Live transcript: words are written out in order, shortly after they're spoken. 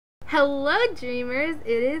Hello dreamers,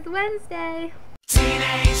 it is Wednesday.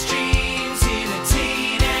 Teenage dreams in a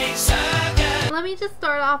teenage circus. Let me just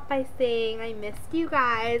start off by saying I missed you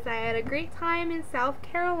guys. I had a great time in South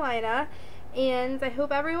Carolina and I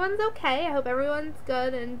hope everyone's okay. I hope everyone's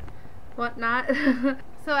good and whatnot.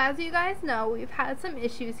 So as you guys know, we've had some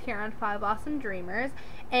issues here on 5 Awesome Dreamers,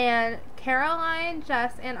 and Caroline,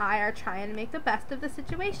 Jess, and I are trying to make the best of the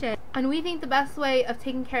situation. And we think the best way of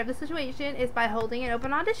taking care of the situation is by holding an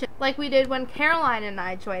open audition, like we did when Caroline and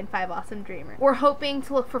I joined 5 Awesome Dreamers. We're hoping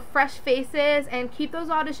to look for fresh faces and keep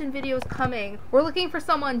those audition videos coming. We're looking for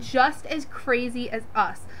someone just as crazy as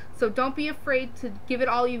us. So don't be afraid to give it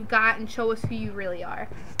all you've got and show us who you really are.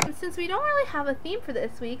 And since we don't really have a theme for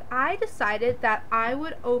this week, I decided that I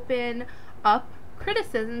would open up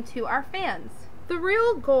criticism to our fans. The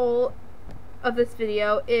real goal of this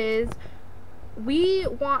video is we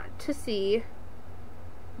want to see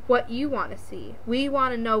what you want to see. We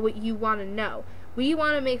want to know what you want to know. We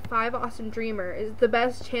want to make 5 Awesome Dreamers the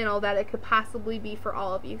best channel that it could possibly be for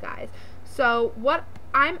all of you guys. So what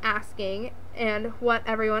I'm asking and what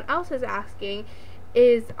everyone else is asking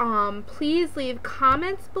is please leave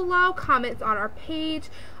comments below, comments on our page.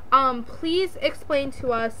 Please explain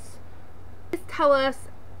to us, please tell us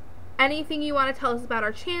anything you want to tell us about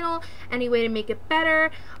our channel, any way to make it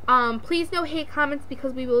better. Please no hate comments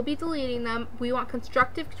because we will be deleting them. We want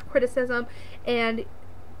constructive criticism and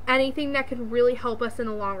anything that can really help us in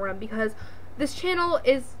the long run, because this channel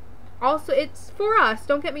is also, it's for us,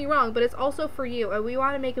 don't get me wrong, but it's also for you, and we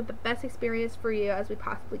want to make it the best experience for you as we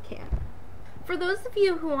possibly can. For those of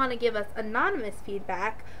you who want to give us anonymous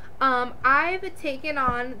feedback, I've taken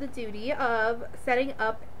on the duty of setting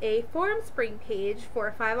up a formspring page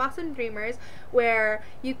for 5 Awesome Dreamers where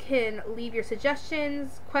you can leave your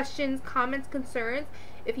suggestions, questions, comments, concerns.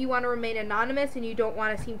 If you want to remain anonymous and you don't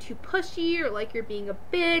want to seem too pushy or like you're being a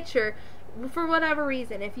bitch or for whatever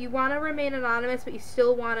reason, if you want to remain anonymous but you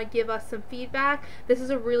still want to give us some feedback, this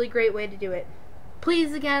is a really great way to do it.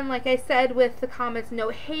 Please, again, like I said with the comments, no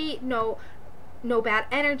hate, no bad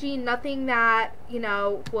energy, nothing that, you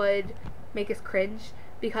know, would make us cringe,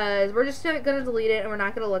 because we're just going to delete it and we're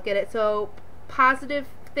not going to look at it. So positive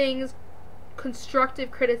things, constructive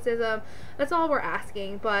criticism, that's all we're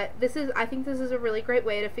asking. But I think this is a really great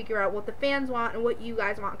way to figure out what the fans want and what you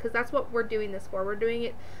guys want, because that's what we're doing this for. We're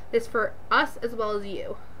doing this for us as well as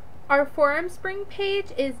you. Our formspring page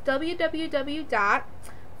is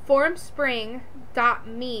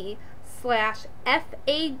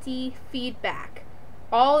www.formspring.me/FAD feedback.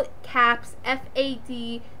 All caps,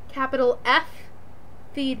 FAD, capital F,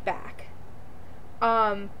 feedback.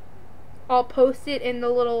 I'll post it in the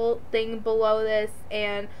little thing below this,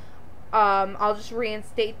 and I'll just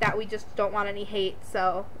reinstate that we just don't want any hate,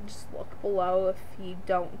 so just look below if you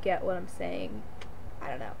don't get what I'm saying. I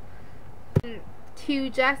don't know. To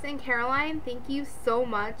Jess and Caroline, thank you so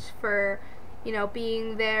much for, you know,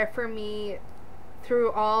 being there for me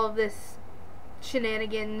through all of this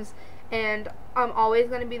shenanigans, and I'm always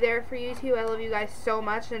going to be there for you too. I love you guys so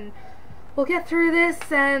much, and we'll get through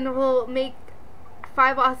this and we'll make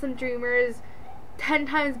 5 Awesome Dreamers 10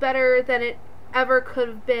 times better than it ever could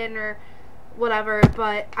have been or whatever.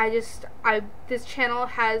 But this channel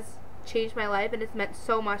has changed my life and it's meant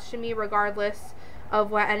so much to me regardless of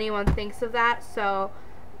what anyone thinks of that. So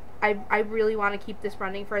I really want to keep this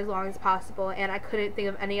running for as long as possible, and I couldn't think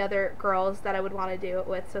of any other girls that I would want to do it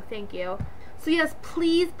with, so thank you. So yes,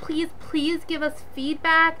 please, please, please give us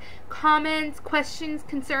feedback, comments, questions,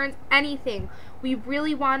 concerns, anything. We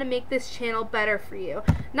really want to make this channel better for you.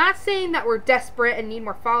 Not saying that we're desperate and need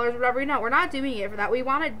more followers or whatever. No, we're not doing it for that. We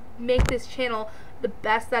want to make this channel the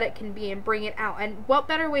best that it can be and bring it out. And what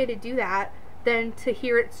better way to do that than to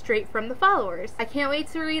hear it straight from the followers. I can't wait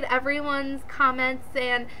to read everyone's comments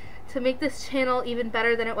and to make this channel even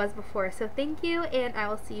better than it was before. So thank you, and I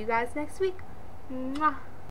will see you guys next week. Mwah.